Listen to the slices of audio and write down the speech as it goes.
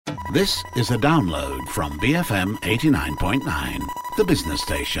This is a download from BFM 89.9, the business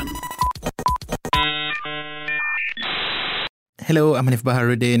station. Hello, I'm Hanif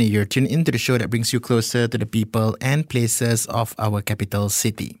Baharuddin, and you're tuned into the show that brings you closer to the people and places of our capital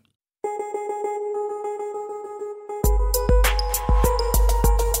city.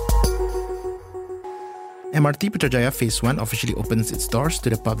 MRT Putrajaya Phase 1 officially opens its doors to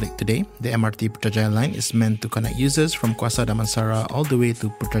the public today. The MRT Putrajaya line is meant to connect users from Kuasa Damansara all the way to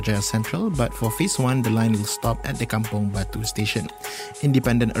Putrajaya Central, but for Phase 1, the line will stop at the Kampung Batu station.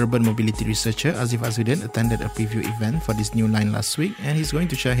 Independent urban mobility researcher Azif Azuddin attended a preview event for this new line last week, and he's going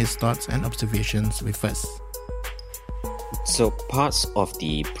to share his thoughts and observations with us. So parts of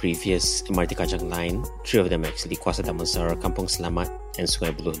the previous MRT Kajang line, three of them actually, Kuasa Damansara, Kampung Selamat and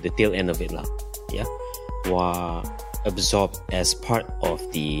Sungai Buloh, the tail end of it were absorbed as part of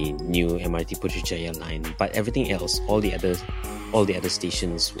the new MRT Putrajaya line, but everything else, all the other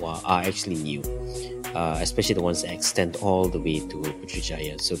stations are actually new, especially the ones that extend all the way to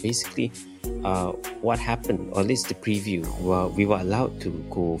Putrajaya. So basically, what happened, or at least the preview, we were allowed to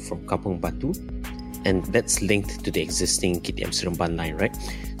go from Kampung Batu, and that's linked to the existing KTM Seremban line, right?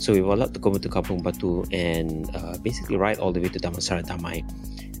 So we were allowed to go to Kampung Batu and basically ride all the way to Damansara Damai.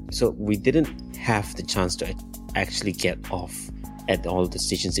 So we didn't have the chance to actually get off at all the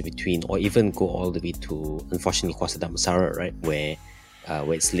stations in between, or even go all the way to, unfortunately, Kuasa Damansara, right, where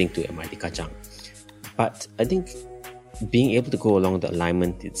it's linked to MRT Kajang. But I think being able to go along the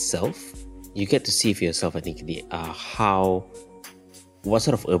alignment itself, you get to see for yourself, I think, what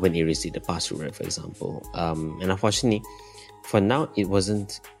sort of urban areas did they pass through, right, for example. And unfortunately, for now, it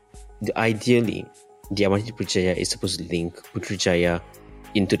wasn't. Ideally, the MRT Putrajaya is supposed to link Putrajaya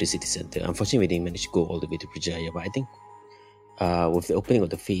into the city centre. Unfortunately, we didn't manage to go all the way to Putrajaya, but I think with the opening of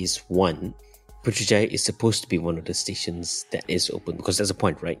the Phase 1, Putrajaya is supposed to be one of the stations that is open, because that's the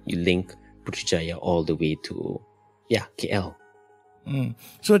point, right? You link Putrajaya all the way to, KL.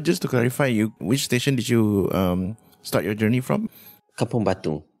 So just to clarify, which station did you start your journey from? Kampung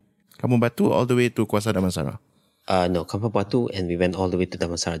Batu. Kampung Batu all the way to Kuasa Damansara? No, Kampung Batu, and we went all the way to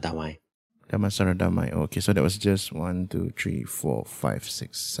Damansara Damai. Damansara Damai. Okay, so that was just 1, 2, 3, 4, 5,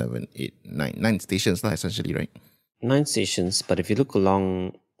 6, 7, 8, 9. 9 stations, essentially, right? 9 stations, but if you look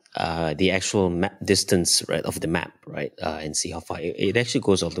along the actual map distance, right, of the map, right, and see how far, it actually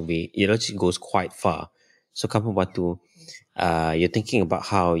goes all the way. It actually goes quite far. So Kampung Batu, you're thinking about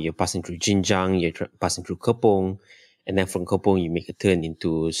how you're passing through Jinjang, you're passing through Kepong, and then from Kepong you make a turn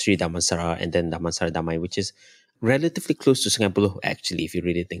into Sri Damansara and then Damansara Damai, which is relatively close to Sungai Buloh, actually, if you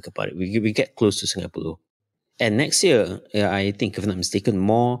really think about it. We get close to Sungai Buloh. And next year, I think, if I'm not mistaken,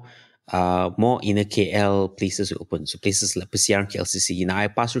 more inner KL places will open. So places like Pesiar KLCC. Now, I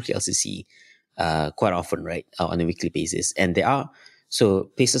pass through KLCC quite often, right, on a weekly basis. And there are,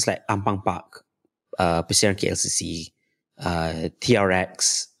 so places like Ampang Park, Pesiar KLCC,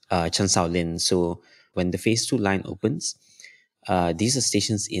 TRX, Chan Sao Lin. So when the Phase 2 line opens, these are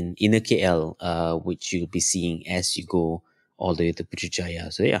stations in inner KL, which you'll be seeing as you go all the way to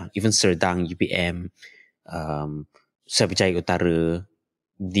Putrajaya. So even Serdang, UPM, Sarvijaya Utara,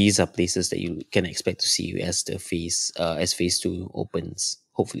 these are places that you can expect to see as Phase 2 opens,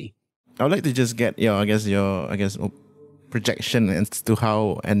 hopefully. I would like to just get your projection as to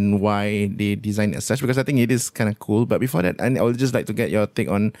how and why they designed it as such, because I think it is kind of cool. But before that, I would just like to get your take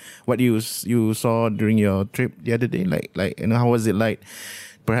on what you saw during your trip the other day. Like how was it like?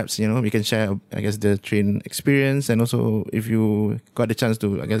 Perhaps we can share the train experience, and also if you got the chance to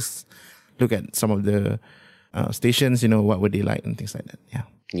look at some of the stations, what were they like and things like that.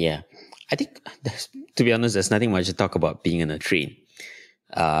 Yeah, I think to be honest, there's nothing much to talk about being in a train.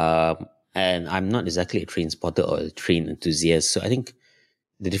 And I'm not exactly a train spotter or a train enthusiast, so I think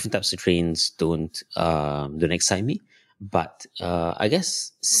the different types of trains don't excite me. But I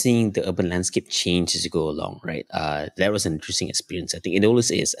guess seeing the urban landscape change as you go along, right? That was an interesting experience. I think it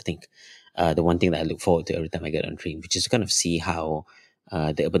always is. I think the one thing that I look forward to every time I get on a train, which is to kind of see how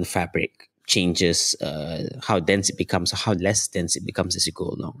the urban fabric changes, how dense it becomes, how less dense it becomes as you go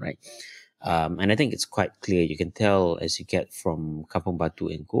along, right? And I think it's quite clear. You can tell as you get from Kampung Batu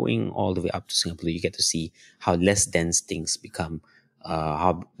and going all the way up to Singapore, you get to see how less dense things become,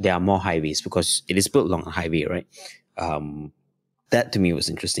 how there are more highways because it is built along a highway, right? That to me was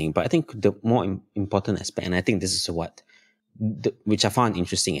interesting. But I think the more important aspect, and I think this is which I found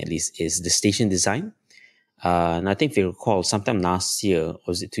interesting at least, is the station design. And I think if you recall, sometime last year, or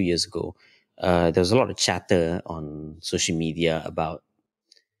was it 2 years ago, there was a lot of chatter on social media about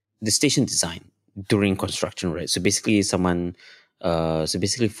the station design during construction, right? So basically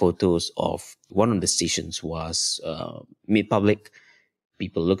photos of one of the stations was made public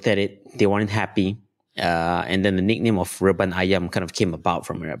People looked at it, they weren't happy. And then the nickname of Reban Ayam kind of came about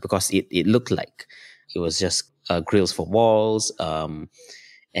from it because it looked like it was just grills for walls. And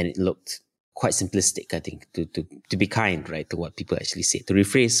it looked quite simplistic, I think, to be kind, right, to what people actually say. To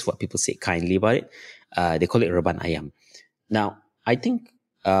rephrase what people say kindly about it, they call it Reban Ayam. Now, I think,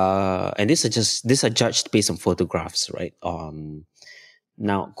 and these are judged based on photographs, right?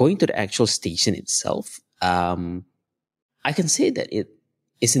 Now, going to the actual station itself, I can say that it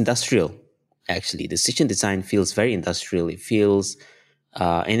is industrial, actually. The station design feels very industrial. It feels,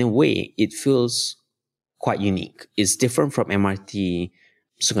 in a way, it feels quite unique. It's different from MRT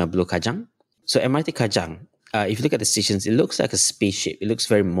Sungai Buloh Kajang. So MRT Kajang, if you look at the stations, it looks like a spaceship. It looks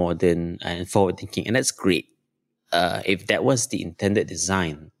very modern and forward-thinking, and that's great. If that was the intended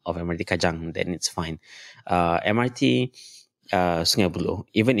design of MRT Kajang, then it's fine. MRT Sungai Buloh,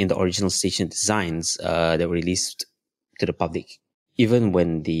 even in the original station designs that were released to the public, even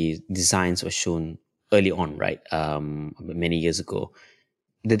when the designs were shown early on, right, many years ago,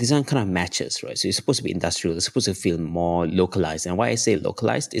 the design kind of matches, right? So it's supposed to be industrial. It's supposed to feel more localized. And why I say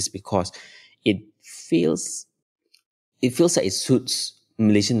localized is because it feels like it suits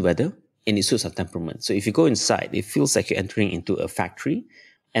Malaysian weather and it suits our temperament. So if you go inside, it feels like you're entering into a factory,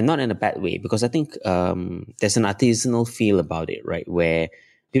 and not in a bad way, because I think there's an artisanal feel about it, right? Where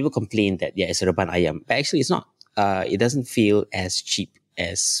people complain that, yeah, it's a Reban Ayam, but actually it's not. It doesn't feel as cheap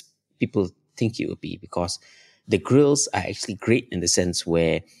as people think it would be, because the grills are actually great in the sense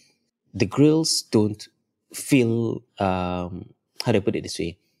where the grills don't feel, how do I put it this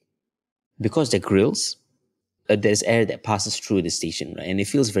way? Because they're grills, there's air that passes through the station, right? And it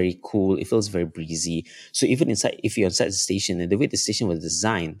feels very cool. It feels very breezy. So even inside, if you're inside the station, and the way the station was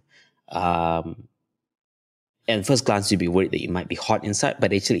designed, and first glance you'd be worried that it might be hot inside,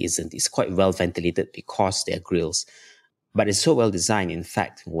 but actually isn't. It's quite well ventilated because they're grills. But it's so well designed, in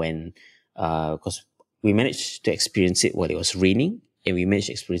fact, when, because we managed to experience it while it was raining, and we managed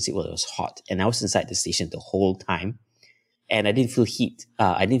to experience it while it was hot. And I was inside the station the whole time, and I didn't feel heat.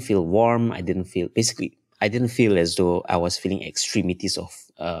 I didn't feel warm. I didn't feel as though I was feeling extremities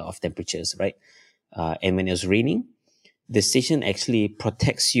of temperatures, right? And when it was raining, the station actually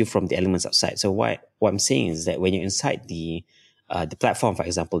protects you from the elements outside. So what I'm saying is that when you're inside the platform, for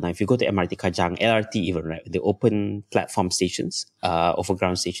example, now if you go to MRT Kajang, LRT even, right, the open platform stations,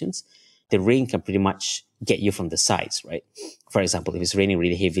 overground stations, the rain can pretty much get you from the sides, right? For example, if it's raining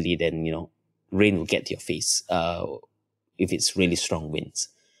really heavily, then, rain will get to your face if it's really strong winds.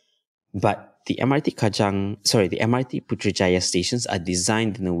 But the MRT Putrajaya stations are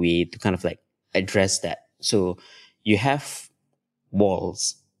designed in a way to kind of like address that. So you have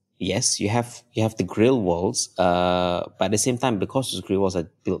walls. Yes, you have the grill walls, but at the same time, because those grill walls are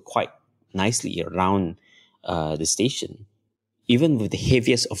built quite nicely around the station, even with the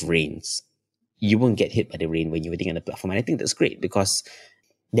heaviest of rains, you won't get hit by the rain when you're waiting on the platform. And I think that's great, because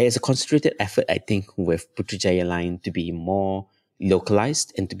there is a concentrated effort, I think, with Putrajaya line to be more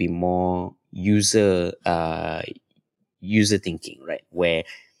localized and to be more user thinking, right? Where,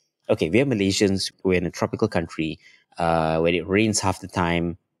 okay, we are Malaysians, we're in a tropical country, where it rains half the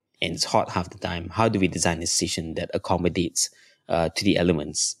time and it's hot half the time. How do we design a station that accommodates to the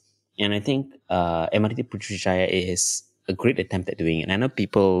elements? And I think MRT Putrajaya is a great attempt at doing it. And I know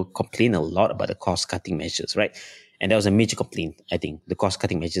people complain a lot about the cost-cutting measures, right? And that was a major complaint, I think, the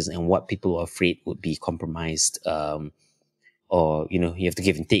cost-cutting measures and what people were afraid would be compromised, or, you have to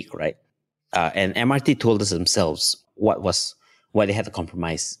give and take, right? And MRT told us themselves what they had to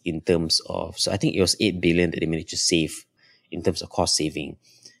compromise in terms of, so I think it was 8 billion that they managed to save in terms of cost saving.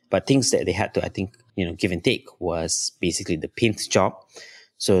 But things that they had to, I think, give and take was basically the paint job.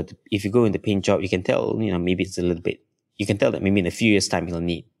 So if you go in the paint job, you can tell, maybe it's a little bit, you can tell that maybe in a few years' time, you'll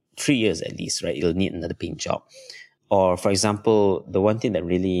need 3 years at least, right? You'll need another paint job. Or, for example, the one thing that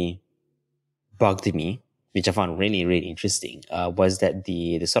really bugged me, which I found really, really interesting, was that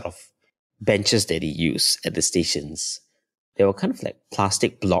the sort of benches that they use at the stations, they were kind of like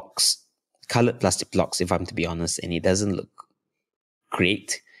plastic blocks, colored plastic blocks, if I'm to be honest, and it doesn't look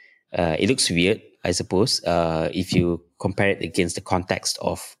great. It looks weird, I suppose, if you compare it against the context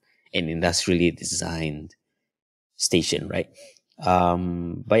of an industrially designed station, right?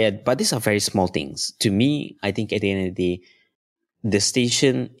 But these are very small things. To me, I think at the end of the day, the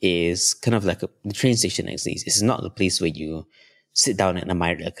station is kind of like the train station actually. It's not the place where you sit down and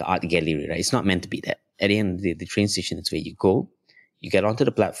admire like an art gallery, right? It's not meant to be that. At the end of the day, the train station is where you go, you get onto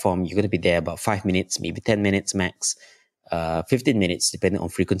the platform, you're going to be there about 5 minutes, maybe 10 minutes max, 15 minutes, depending on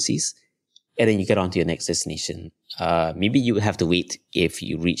frequencies. And then you get on to your next destination. Maybe you would have to wait if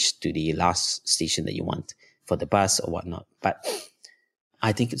you reach to the last station that you want for the bus or whatnot. But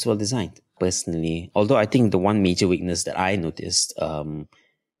I think it's well designed, personally. Although I think the one major weakness that I noticed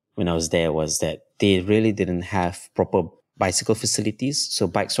when I was there was that they really didn't have proper bicycle facilities. So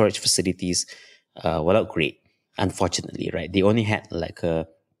bike storage facilities were not great, unfortunately, right? They only had like a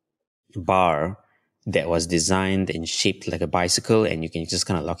bar that was designed and shaped like a bicycle, and you can just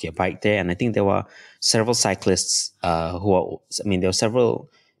kind of lock your bike there. And I think there were several cyclists there were several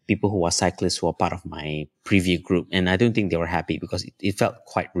people who were cyclists who were part of my preview group, and I don't think they were happy because it felt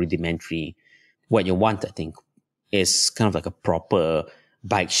quite rudimentary. What you want, I think, is kind of like a proper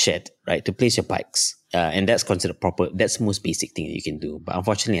bike shed, right, to place your bikes. And that's considered proper. That's the most basic thing that you can do. But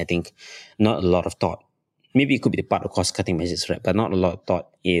unfortunately, I think not a lot of thought. Maybe it could be the part of cost-cutting measures, right? But not a lot of thought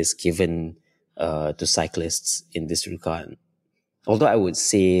is given to cyclists in this regard. Although I would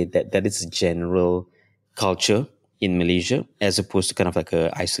say that is a general culture in Malaysia, as opposed to kind of like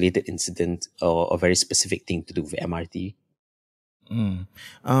a isolated incident or a very specific thing to do with MRT.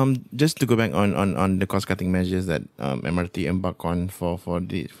 Just to go back on the cost-cutting measures that MRT embark on for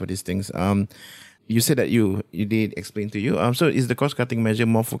these things. You said that you did explain to you. So is the cost-cutting measure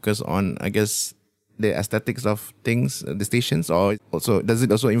more focused on, I guess, the aesthetics of things, the stations, or also does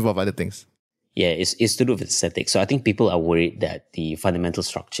it also involve other things? Yeah, it's to do with aesthetics. So I think people are worried that the fundamental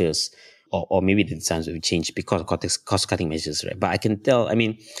structures or maybe the designs will change because of cost-cutting measures, right? But I can tell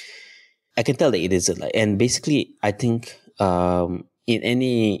that it is and basically I think in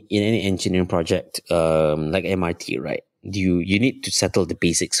any engineering project like MRT, right? You need to settle the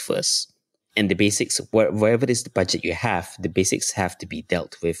basics first. And the basics, wherever it is the budget you have, the basics have to be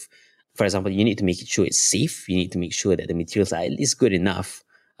dealt with. For example, you need to make sure it's safe. You need to make sure that the materials are at least good enough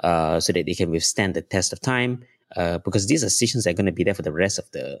so that they can withstand the test of time. Because these are stations that are going to be there for the rest of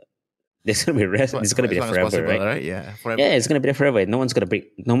the... It's going to be there forever, possible, right? Yeah, forever. Yeah, it's going to be there forever. No one's going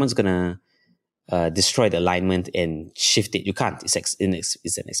to destroy the alignment and shift it. You can't. It's an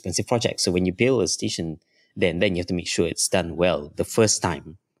expensive project. So when you build a station, then you have to make sure it's done well the first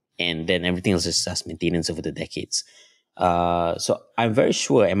time. And then everything else is just maintenance over the decades. So I'm very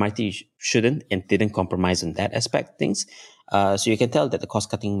sure MRT shouldn't and didn't compromise on that aspect of things. So you can tell that the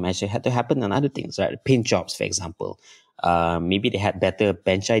cost-cutting measure had to happen on other things, right? Paint jobs, for example. Maybe they had better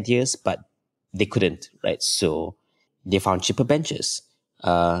bench ideas, but they couldn't, right? So they found cheaper benches.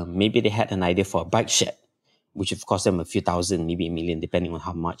 Maybe they had an idea for a bike shed, which would cost them a few thousand, maybe $1 million, depending on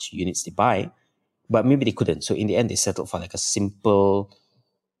how much units they buy. But maybe they couldn't. So in the end, they settled for like a simple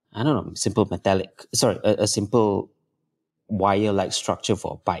wire-like structure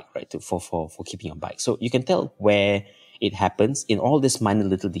for a bike, right? For keeping a bike. So you can tell where it happens in all these minor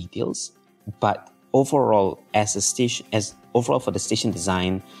little details. But overall, overall for the station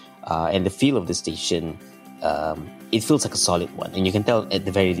design and the feel of the station, it feels like a solid one. And you can tell at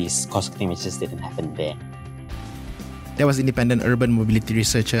the very least, cost-cutting measures didn't happen there. That was independent urban mobility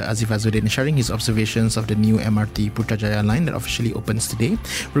researcher Azif Azuddin sharing his observations of the new MRT Putrajaya line that officially opens today.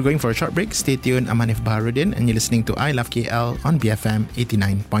 We're going for a short break. Stay tuned. I'm Hanif Baharudin and you're listening to I Love KL on BFM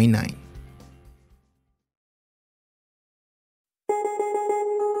 89.9.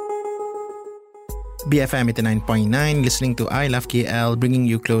 BFM 89.9, listening to I Love KL, bringing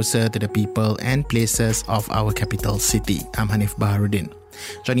you closer to the people and places of our capital city. I'm Hanif Baharudin.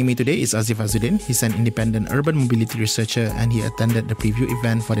 Joining me today is Azif Azuddin. He's an independent urban mobility researcher and he attended the preview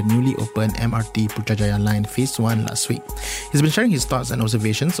event for the newly opened MRT Putrajaya line Phase 1 last week. He's been sharing his thoughts and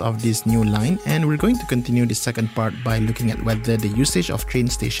observations of this new line, and we're going to continue the second part by looking at whether the usage of train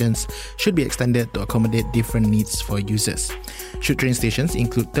stations should be extended to accommodate different needs for users. Should train stations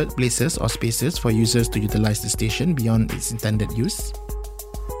include third places or spaces for users to utilize the station beyond its intended use?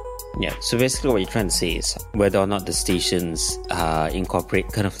 Yeah, so basically what you're trying to say is whether or not the stations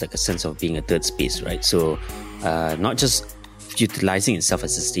incorporate kind of like a sense of being a third space, right? So not just utilizing itself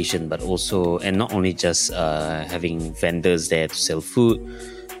as a station, but also, and not only just having vendors there to sell food,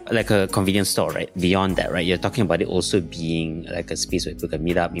 like a convenience store, right? Beyond that, right? You're talking about it also being like a space where people can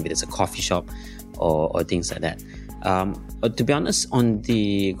meet up, maybe there's a coffee shop or things like that. To be honest, on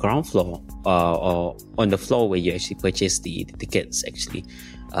the ground floor or on the floor where you actually purchase the tickets, actually,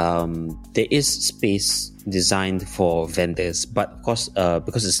 there is space designed for vendors, but of course,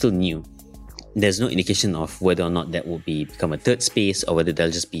 because it's still new, there's no indication of whether or not that will become a third space or whether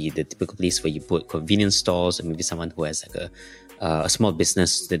that'll just be the typical place where you put convenience stores or maybe someone who has like a small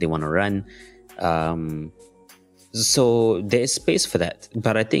business that they want to run. So there is space for that,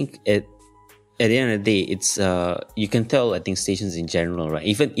 but I think at the end of the day, it's you can tell, I think, stations in general, right?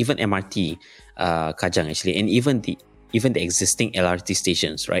 Even MRT Kajang actually, and even the existing LRT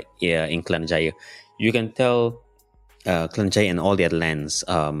stations, right? Yeah, in Kelana Jaya, you can tell Kelana Jaya and all the other lands,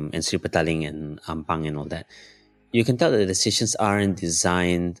 and Sri Petaling and Ampang and all that. you can tell that the stations aren't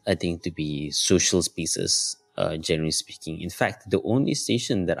designed, I think, to be social spaces, generally speaking. In fact, the only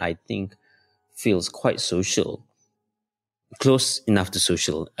station that I think feels quite social, close enough to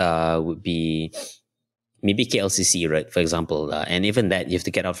social, would be maybe KLCC, right? For example. And even that, you have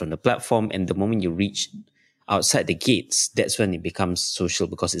to get out from the platform. And the moment you reach outside the gates, that's when it becomes social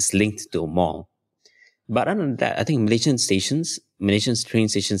because it's linked to a mall. But other than that, I think Malaysian train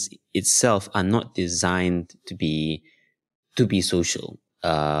stations itself are not designed to be social.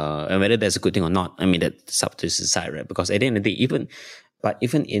 And whether that's a good thing or not, I mean, that's up to society, right? Because at the end of the day, even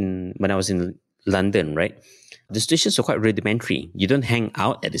when I was in London, right, the stations are quite rudimentary. You don't hang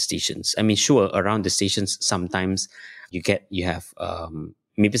out at the stations. I mean, sure, around the stations, sometimes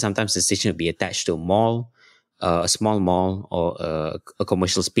maybe sometimes the station will be attached to a mall, a small mall or a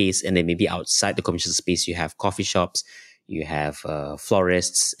commercial space. And then maybe outside the commercial space, you have coffee shops, you have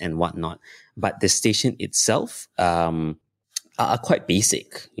florists and whatnot. But the station itself are quite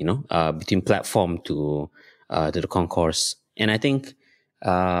basic, between platform to the concourse. And I think,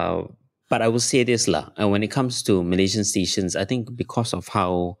 but I will say this when it comes to Malaysian stations, I think because of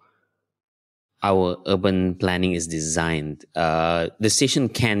how our urban planning is designed, the station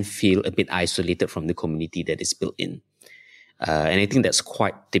can feel a bit isolated from the community that is built in. And I think that's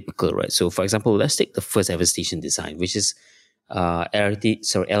quite typical, right? So for example, let's take the first ever station design, which is LRT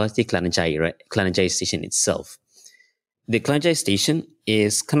Kelana Jaya, right? Kelana Jaya station itself. The Kelana Jaya station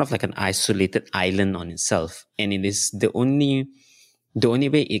is kind of like an isolated island on itself. And it is the only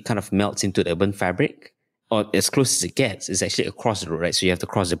way it kind of melts into the urban fabric, or as close as it gets, is actually across the road, right? So you have to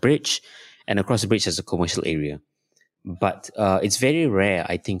cross the bridge, and across the bridge has a commercial area. But it's very rare,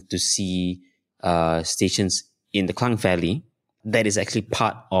 I think, to see stations in the Klang Valley that is actually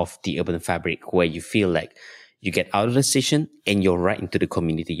part of the urban fabric, where you feel like you get out of the station and you're right into the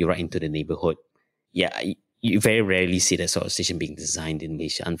community, you're right into the neighborhood. Yeah, you very rarely see that sort of station being designed in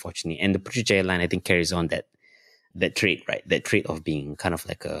Malaysia, unfortunately. And the Putrajaya line, I think, carries on that trait, right? That trait of being kind of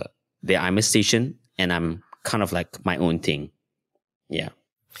like I'm a station and I'm kind of like my own thing. Yeah.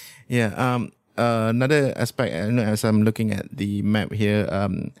 Yeah. Another aspect, as I'm looking at the map here,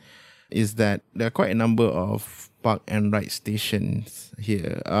 is that there are quite a number of park and ride stations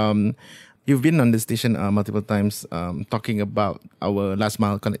here. You've been on the station multiple times, talking about our last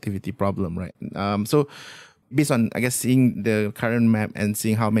mile connectivity problem, right? So based on, I guess, seeing the current map and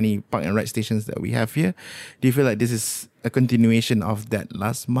seeing how many park and ride stations that we have here, do you feel like this is a continuation of that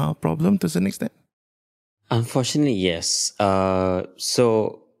last mile problem to some extent? Unfortunately, yes.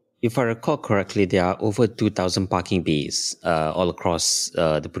 So if I recall correctly, there are over 2,000 parking bays all across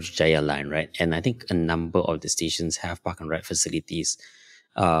the Putrajaya line, right? And I think a number of the stations have park and ride facilities.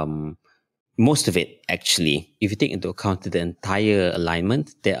 Most of it, actually, if you take into account the entire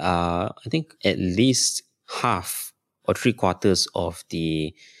alignment, there are, I think, at least half or 3/4 of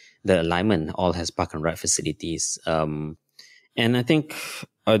the alignment all has park and ride facilities. And I think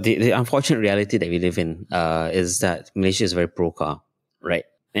the unfortunate reality that we live in is that Malaysia is very pro-car, right?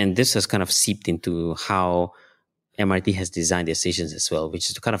 And this has kind of seeped into how MRT has designed their stations as well, which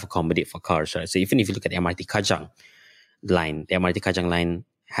is to kind of accommodate for cars, right? So even if you look at the MRT Kajang line, the MRT Kajang line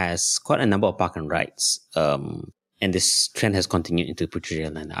has quite a number of park and rides. And this trend has continued into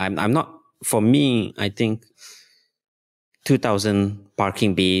Putrajaya line. I'm not, for me, I think 2,000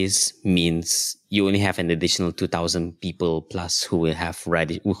 parking bays means you only have an additional 2,000 people plus who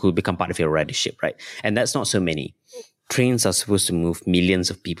will become part of your ridership, right? And that's not so many. Trains are supposed to move millions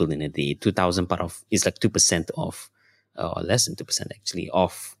of people in a day. 2,000 is like 2% of, or less than 2% actually,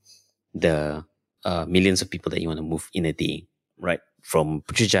 of the millions of people that you want to move in a day, right? From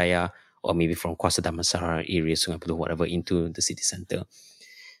Putrajaya or maybe from Kuasa Damansara area, Sungai Buloh, whatever, into the city center.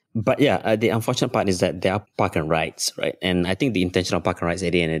 But yeah, the unfortunate part is that there are park and rides, right? And I think the intention of park and rides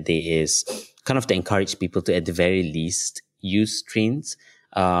at the end of the day is kind of to encourage people to, at the very least, use trains.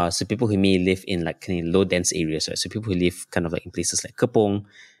 So people who may live in like kind of low dense areas, right? So people who live kind of like in places like Kepong,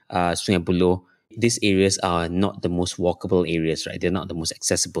 Sungai Buloh, these areas are not the most walkable areas, right? They're not the most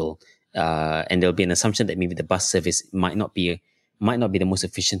accessible. And there'll be an assumption that maybe the bus service might not be the most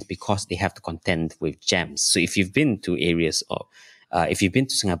efficient because they have to contend with jams. So if you've been to areas of, if you've been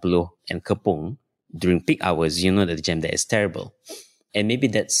to Sungai Buloh and Kepong during peak hours, you know that the jam there is terrible. And maybe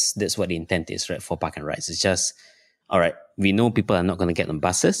that's what the intent is, right, for park and rides. It's just, all right, we know people are not going to get on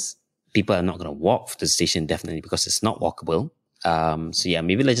buses. People are not going to walk to the station, definitely, because it's not walkable. So yeah,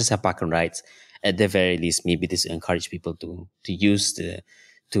 maybe let's just have park and rides. At the very least, maybe this will encourage people to use to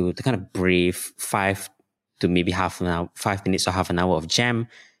kind of brave 5 to maybe 5 minutes or half an hour of jam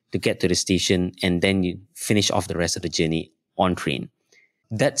to get to the station, and then you finish off the rest of the journey on train.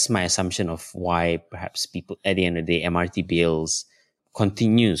 that's my assumption of why perhaps people at the end of the day, MRT builds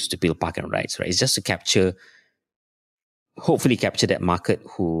continues to build park and rides, right? It's just to hopefully capture that market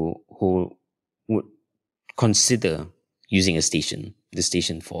who would consider using the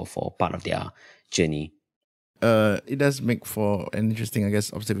station for part of their journey. It does make for an interesting, I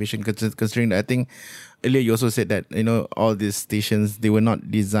guess, observation, considering that I think earlier you also said that, all these stations, they were not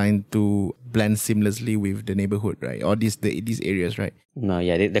designed to blend seamlessly with the neighborhood, right? Or these areas, right? No,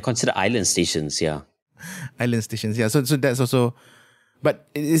 yeah, they're considered island stations, yeah. Island stations, yeah. So that's also, but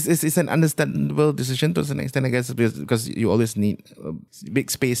it's an understandable decision to a certain extent, I guess, because you always need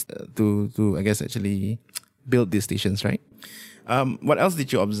big space to I guess, actually build these stations, right? What else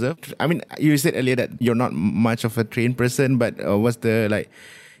did you observe? I mean, you said earlier that you're not much of a train person, but what's the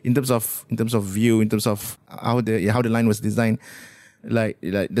in terms of view, in terms of how the line was designed, like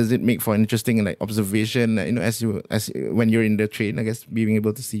does it make for an interesting observation? As when you're in the train, I guess being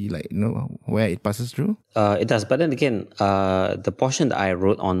able to see where it passes through. It does, but then again, the portion that I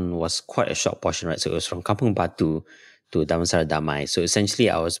wrote on was quite a short portion, right? So it was from Kampung Batu to Damansara Damai. So essentially,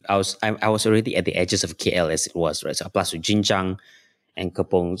 I was already at the edges of KL as it was, right? So I passed through Jinjang and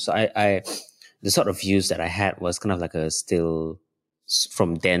Kepong. So I the sort of views that I had was kind of like a still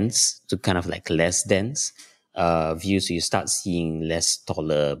from dense to kind of like less dense views. So you start seeing less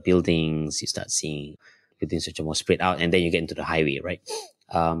taller buildings. You start seeing buildings which are more spread out, and then you get into the highway, right?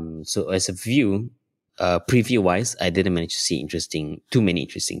 So as a view, preview wise, I didn't manage to see too many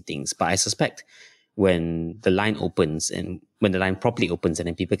interesting things, but I suspect when the line properly opens and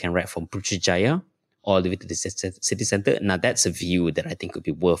then people can ride from Putrajaya all the way to the city center, now that's a view that I think would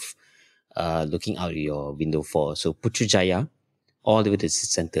be worth looking out your window for. So Putrajaya all the way to the city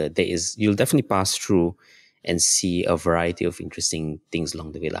center, you'll definitely pass through and see a variety of interesting things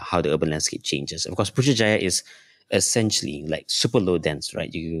along the way, like how the urban landscape changes. Of course, Putrajaya is essentially like super low dense,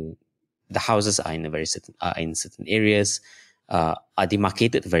 right? The houses are in certain areas, are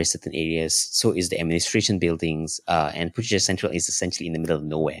demarcated to very certain areas. So is the administration buildings, and Putrajaya Central is essentially in the middle of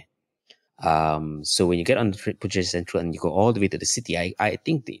nowhere. So when you get on Putrajaya Central and you go all the way to the city, I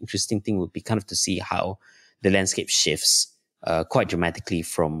think the interesting thing would be kind of to see how the landscape shifts quite dramatically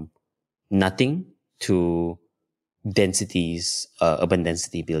from nothing to densities, urban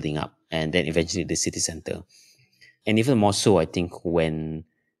density building up, and then eventually the city center. And even more so, I think when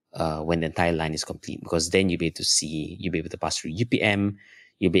the entire line is complete, because then you'll be able to pass through UPM,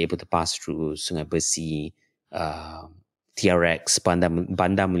 you'll be able to pass through Sungai Besi, TRX,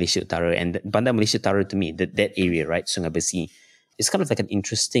 Bandar Malaysia Utara. And Bandar Malaysia Utara, to me, that area, right, Sungai Besi, is kind of like an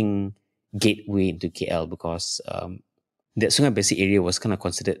interesting gateway into KL, because that Sungai Besi area is kind of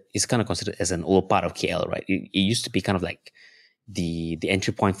considered as an old part of KL, right? It used to be kind of like the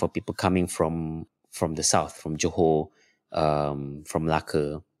entry point for people coming from the south, from Johor, from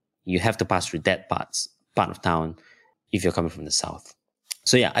Malacca. You have to pass through that part of town if you're coming from the south.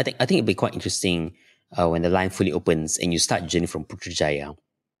 So yeah, I think it'd be quite interesting when the line fully opens and you start journey from Putrajaya,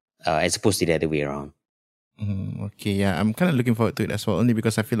 as opposed to the other way around. Okay, yeah, I'm kind of looking forward to it as well, only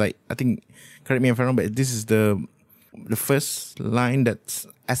because I think, correct me if I'm wrong, but this is the first line that's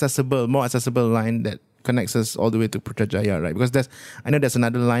more accessible line that connects us all the way to Putrajaya, right? Because I know there's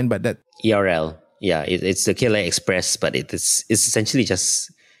another line, but that ERL, yeah, it's the KLIA Express, but it's essentially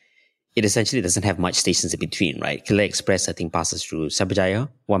just. It essentially doesn't have much stations in between, right? KLIA Express, I think, passes through Cyberjaya.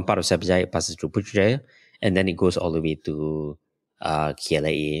 One part of Cyberjaya passes through Putrajaya, and then it goes all the way to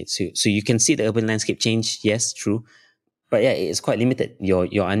KLIA. So you can see the urban landscape change. Yes, true, but yeah, it's quite limited. You're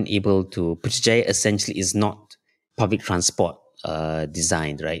unable to. Putrajaya essentially is not public transport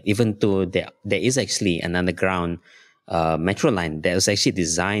designed, right? Even though there is actually an underground metro line that was actually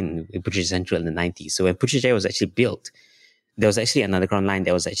designed in Putrajaya Central in the 90s. So when Putrajaya was actually built, there was actually an underground line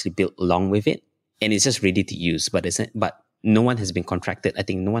that was actually built along with it, and it's just ready to use. But no one has been contracted. I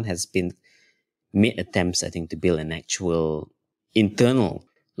think no one has been made attempts, I think, to build an actual internal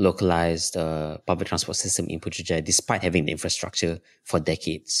localized public transport system in Putrajaya, despite having the infrastructure for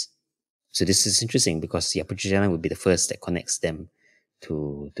decades. So this is interesting because Putrajaya line would be the first that connects them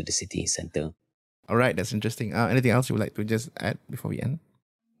to the city center. All right, that's interesting. Anything else you would like to just add before we end?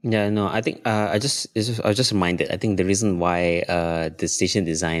 Yeah, no, I think I was just reminded. I think the reason why the station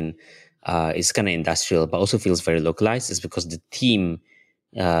design is kind of industrial but also feels very localized is because the theme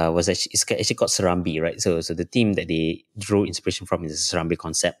is actually called Serambi, right? So the theme that they drew inspiration from is the Serambi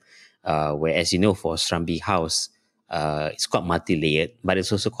concept, where, as you know, for Serambi House, it's quite multi-layered, but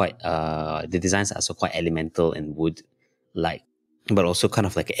it's also quite the designs are also quite elemental and wood-like, but also kind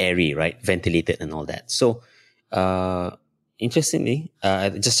of like airy, right? Ventilated and all that. So. Interestingly,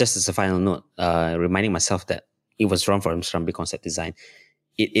 just as a final note, reminding myself that it was drawn from Serambi concept design.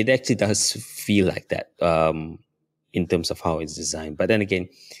 it actually does feel like that in terms of how it's designed. But then again,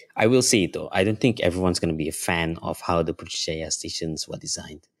 I will say though, I don't think everyone's going to be a fan of how the Putrajaya stations were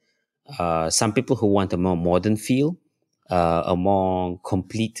designed. Some people who want a more modern feel, a more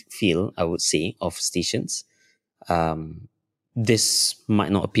complete feel, I would say, of stations, this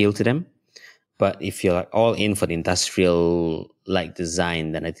might not appeal to them. But if you're like all in for the industrial-like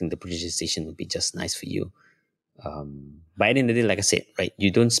design, then I think the Putrajaya station would be just nice for you. By the end of the day, like I said, right,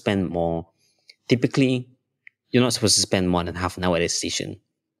 you don't spend more. Typically, you're not supposed to spend more than half an hour at a station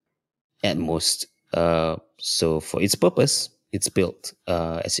at most. So for its purpose, it's built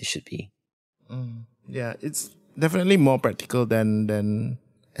as it should be. Yeah, it's definitely more practical than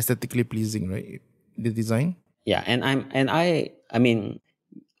aesthetically pleasing, right? The design. Yeah, and I mean,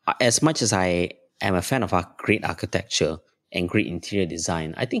 as much as I am a fan of our great architecture and great interior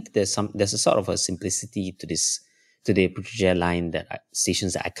design, I think there's a sort of a simplicity to the Putrajaya line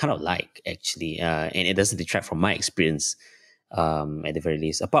stations that I kind of like actually, and it doesn't detract from my experience at the very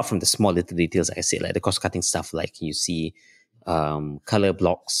least. Apart from the small little details, like I said, like the cost cutting stuff, like you see color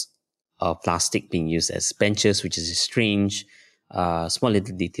blocks of plastic being used as benches, which is strange. Small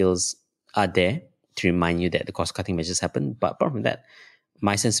little details are there to remind you that the cost cutting measures happen. But apart from that,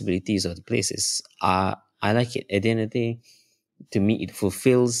 my sensibilities of the places I like it. At the end of the day, to me, it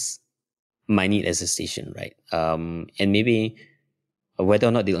fulfills my need as a station, right? And maybe whether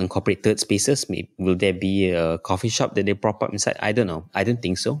or not they'll incorporate third spaces, will there be a coffee shop that they prop up inside? I don't know. I don't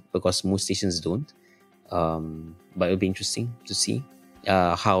think so, because most stations don't. But it'll be interesting to see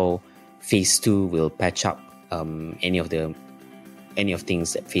how Phase 2 will patch up any of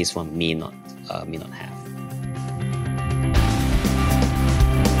things that Phase 1 may not have.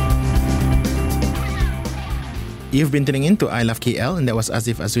 You've been tuning in to I Love KL, and that was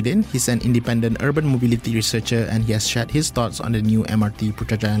Azif Azuddin. He's an independent urban mobility researcher, and he has shared his thoughts on the new MRT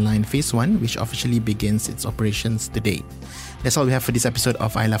Putrajaya Line Phase 1, which officially begins its operations today. That's all we have for this episode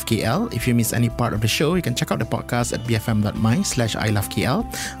of I Love KL. If you miss any part of the show, you can check out the podcast at bfm.my/ilovekl,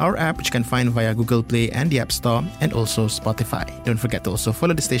 our app which you can find via Google Play and the App Store, and also Spotify. Don't forget to also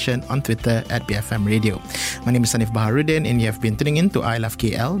follow the station on Twitter at BFM Radio. My name is Hanif Baharuddin, and you have been tuning in to I Love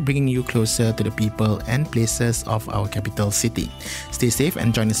KL, bringing you closer to the people and places of our capital city. Stay safe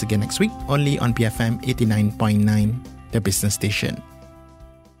and join us again next week, only on BFM 89.9, the business station.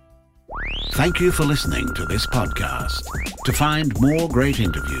 Thank you for listening to this podcast. To find more great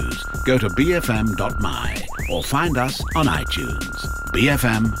interviews, go to bfm.my or find us on iTunes.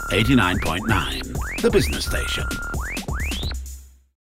 BFM 89.9, the business station.